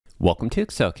Welcome to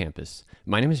Excel Campus.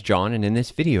 My name is John, and in this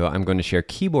video I'm going to share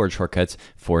keyboard shortcuts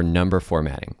for number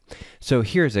formatting. So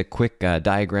here's a quick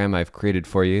diagram I've created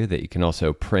for you that you can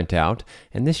also print out,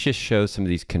 and this just shows some of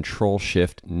these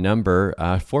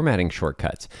Ctrl+Shift+Number formatting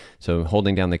shortcuts. So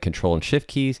holding down the Ctrl and Shift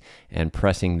keys and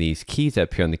pressing these keys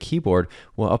up here on the keyboard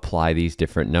will apply these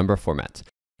different number formats.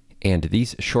 And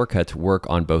these shortcuts work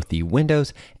on both the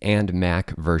Windows and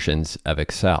Mac versions of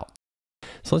Excel.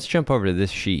 So let's jump over to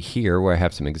this sheet here where I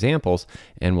have some examples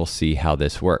and we'll see how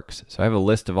this works. So I have a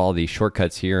list of all these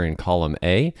shortcuts here in column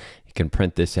A. You can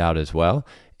print this out as well.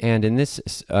 And in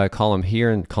this column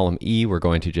here, in column E, we're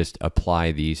going to just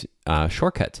apply these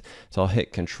shortcuts. So I'll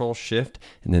hit Control Shift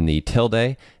and then the tilde,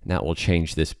 and that will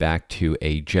change this back to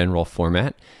a general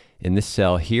format. In this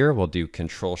cell here, we'll do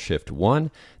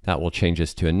Ctrl+Shift+1. That will change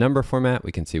us to a number format.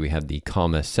 We can see we have the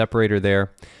comma separator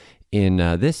there. In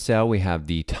this cell, we have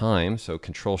the time, so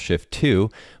Ctrl+Shift+2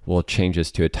 will change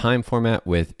us to a time format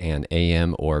with an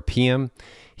AM or PM.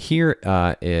 Here,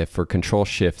 for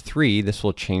Ctrl+Shift+3, this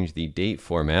will change the date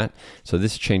format. So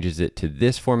this changes it to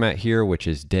this format here, which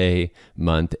is day,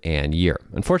 month, and year.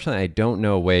 Unfortunately, I don't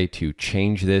know a way to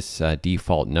change this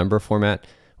default number format,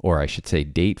 or I should say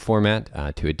date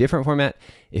format, to a different format.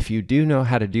 If you do know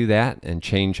how to do that and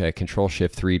change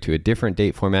Ctrl+Shift+3 to a different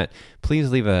date format,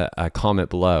 please leave a comment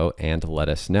below and let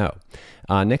us know.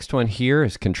 Next one here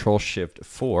is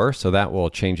Ctrl+Shift+4, so that will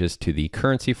change us to the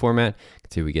currency format. You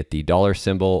can see we get the dollar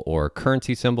symbol or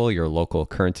currency symbol, your local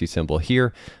currency symbol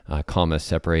here, comma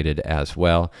separated as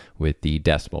well with the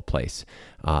decimal place.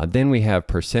 Then we have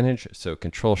percentage, so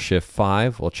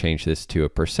Ctrl+Shift+5 will change this to a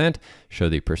percent, show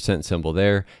the percent symbol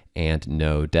there, and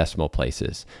no decimal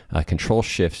places.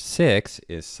 Ctrl+Shift+6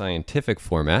 is scientific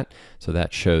format, so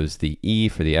that shows the E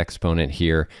for the exponent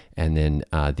here, and then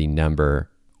the number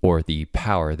or the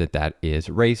power that is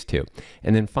raised to.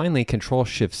 And then finally,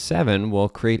 Ctrl+Shift+7 will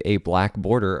create a black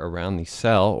border around the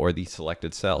cell or the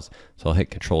selected cells. So I'll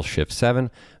hit Ctrl+Shift+7,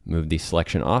 move the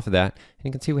selection off of that, and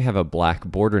you can see we have a black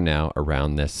border now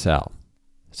around this cell.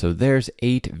 So there's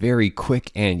 8 very quick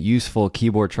and useful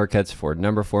keyboard shortcuts for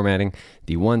number formatting.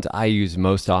 The ones I use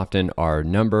most often are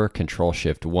number,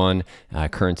 Ctrl+Shift+1,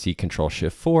 currency,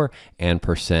 Ctrl+Shift+4, and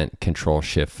percent,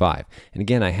 Ctrl+Shift+5. And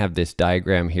again, I have this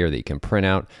diagram here that you can print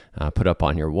out, put up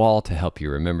on your wall to help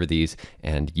you remember these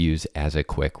and use as a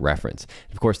quick reference.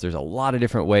 Of course, there's a lot of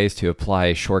different ways to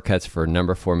apply shortcuts for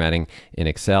number formatting in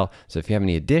Excel. So if you have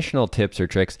any additional tips or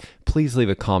tricks, please leave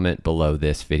a comment below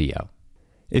this video.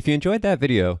 If you enjoyed that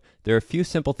video, there are a few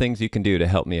simple things you can do to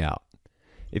help me out.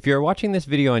 If you are watching this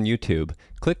video on YouTube,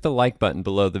 click the like button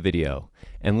below the video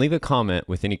and leave a comment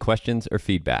with any questions or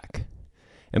feedback.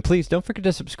 And please don't forget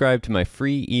to subscribe to my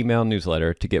free email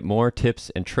newsletter to get more tips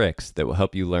and tricks that will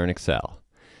help you learn Excel.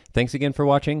 Thanks again for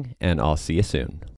watching, and I'll see you soon.